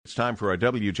It's time for our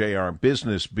WJR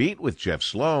Business Beat with Jeff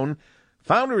Sloan,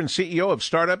 founder and CEO of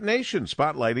Startup Nation,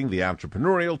 spotlighting the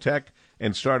entrepreneurial tech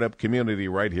and startup community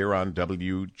right here on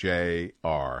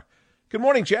WJR. Good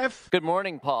morning, Jeff. Good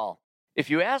morning, Paul. If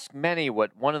you ask many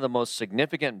what one of the most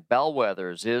significant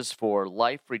bellwethers is for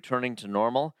life returning to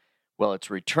normal, well, it's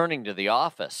returning to the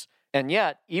office. And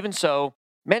yet, even so,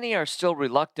 many are still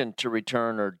reluctant to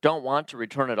return or don't want to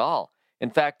return at all. In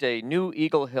fact, a new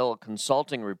Eagle Hill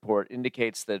consulting report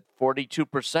indicates that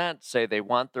 42% say they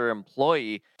want their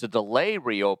employee to delay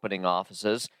reopening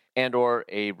offices and or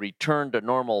a return to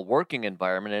normal working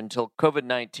environment until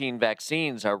COVID-19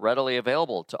 vaccines are readily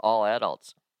available to all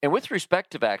adults. And with respect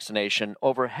to vaccination,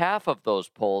 over half of those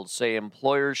polled say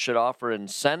employers should offer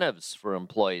incentives for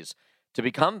employees to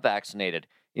become vaccinated.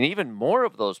 And even more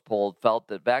of those polled felt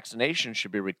that vaccination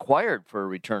should be required for a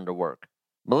return to work.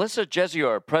 Melissa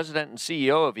Jezior, president and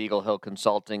CEO of Eagle Hill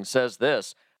Consulting, says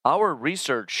this: "Our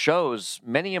research shows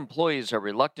many employees are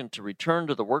reluctant to return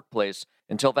to the workplace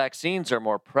until vaccines are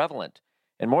more prevalent.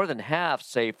 And more than half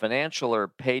say financial or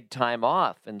paid time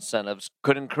off incentives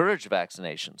could encourage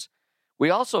vaccinations." We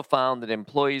also found that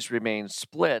employees remain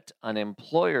split on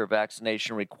employer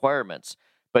vaccination requirements,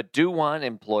 but do want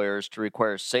employers to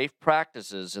require safe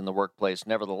practices in the workplace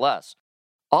nevertheless.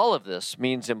 All of this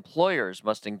means employers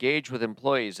must engage with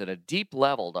employees at a deep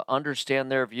level to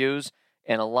understand their views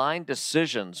and align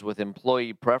decisions with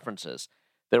employee preferences.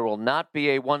 There will not be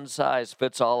a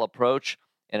one-size-fits-all approach,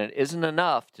 and it isn't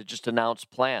enough to just announce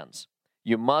plans.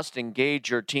 You must engage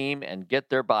your team and get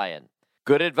their buy-in.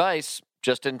 Good advice,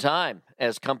 just in time,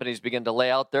 as companies begin to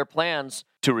lay out their plans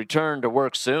to return to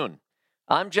work soon.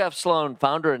 I'm Jeff Sloan,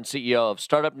 founder and CEO of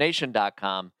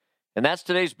StartupNation.com, and that's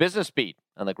today's Business Beat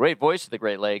on the great voice of the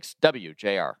Great Lakes,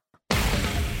 WJR.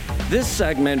 This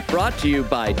segment brought to you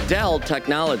by Dell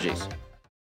Technologies.